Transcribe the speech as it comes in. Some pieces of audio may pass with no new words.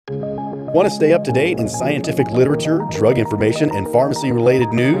Want to stay up to date in scientific literature, drug information, and pharmacy-related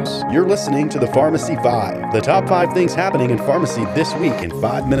news? You're listening to the Pharmacy 5, the top 5 things happening in pharmacy this week in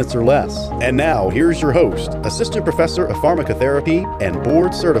 5 minutes or less. And now, here's your host, Assistant Professor of Pharmacotherapy and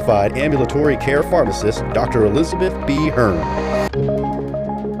Board-Certified Ambulatory Care Pharmacist, Dr. Elizabeth B. Hearn.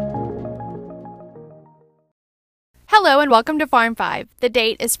 Hello and welcome to Pharm 5. The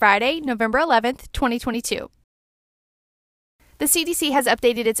date is Friday, November 11th, 2022. The CDC has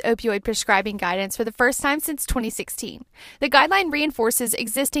updated its opioid prescribing guidance for the first time since 2016. The guideline reinforces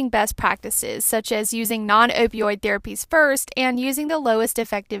existing best practices, such as using non-opioid therapies first and using the lowest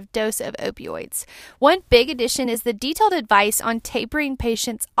effective dose of opioids. One big addition is the detailed advice on tapering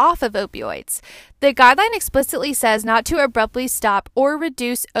patients off of opioids. The guideline explicitly says not to abruptly stop or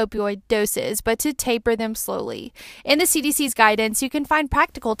reduce opioid doses, but to taper them slowly. In the CDC's guidance, you can find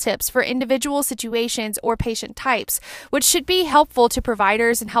practical tips for individual situations or patient types, which should be helpful to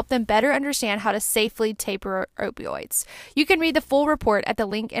providers and help them better understand how to safely taper opioids. You can read the full report at the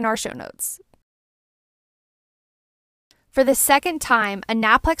link in our show notes. For the second time, a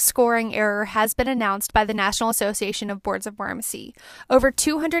NAPLEX scoring error has been announced by the National Association of Boards of Pharmacy. Over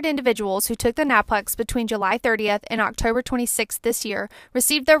 200 individuals who took the NAPLEX between July 30th and October 26th this year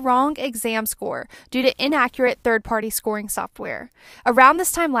received the wrong exam score due to inaccurate third-party scoring software. Around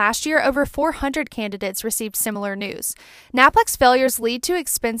this time last year, over 400 candidates received similar news. NAPLEX failures lead to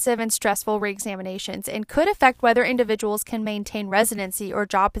expensive and stressful reexaminations and could affect whether individuals can maintain residency or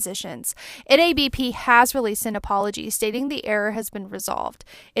job positions. NABP has released an apology stating the error has been resolved.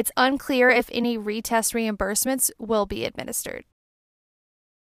 It's unclear if any retest reimbursements will be administered.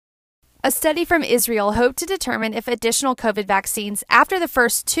 A study from Israel hoped to determine if additional COVID vaccines after the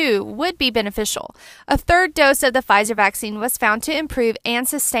first two would be beneficial. A third dose of the Pfizer vaccine was found to improve and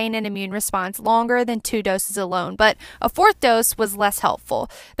sustain an immune response longer than 2 doses alone, but a fourth dose was less helpful.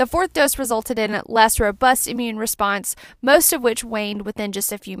 The fourth dose resulted in a less robust immune response, most of which waned within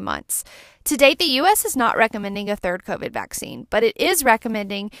just a few months. To date, the U.S. is not recommending a third COVID vaccine, but it is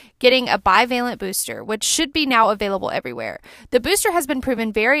recommending getting a bivalent booster, which should be now available everywhere. The booster has been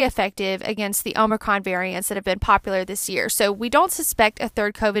proven very effective against the Omicron variants that have been popular this year, so we don't suspect a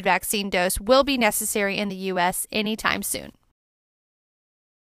third COVID vaccine dose will be necessary in the U.S. anytime soon.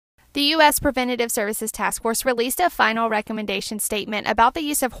 The U.S. Preventative Services Task Force released a final recommendation statement about the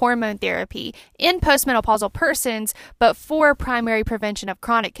use of hormone therapy in postmenopausal persons, but for primary prevention of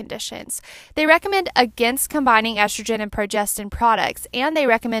chronic conditions. They recommend against combining estrogen and progestin products, and they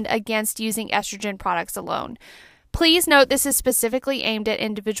recommend against using estrogen products alone. Please note this is specifically aimed at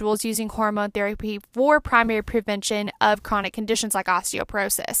individuals using hormone therapy for primary prevention of chronic conditions like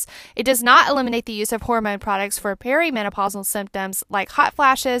osteoporosis. It does not eliminate the use of hormone products for perimenopausal symptoms like hot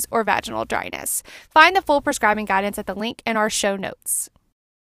flashes or vaginal dryness. Find the full prescribing guidance at the link in our show notes.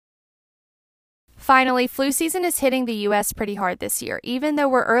 Finally, flu season is hitting the U.S. pretty hard this year, even though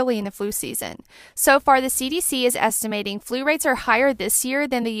we're early in the flu season. So far, the CDC is estimating flu rates are higher this year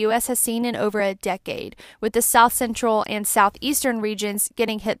than the U.S. has seen in over a decade, with the South Central and Southeastern regions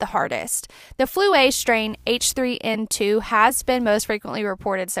getting hit the hardest. The flu A strain H3N2 has been most frequently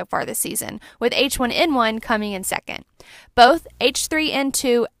reported so far this season, with H1N1 coming in second. Both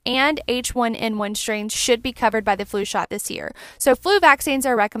H3N2 and H1N1 strains should be covered by the flu shot this year, so flu vaccines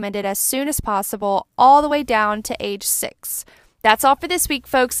are recommended as soon as possible, all the way down to age 6. That's all for this week,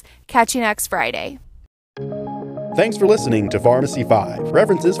 folks. Catch you next Friday. Thanks for listening to Pharmacy 5.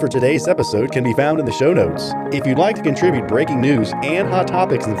 References for today's episode can be found in the show notes. If you'd like to contribute breaking news and hot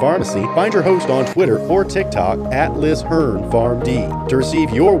topics in pharmacy, find your host on Twitter or TikTok at Liz Hearn PharmD. To receive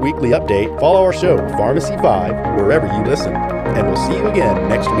your weekly update, follow our show, Pharmacy 5, wherever you listen. And we'll see you again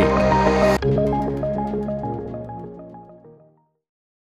next week.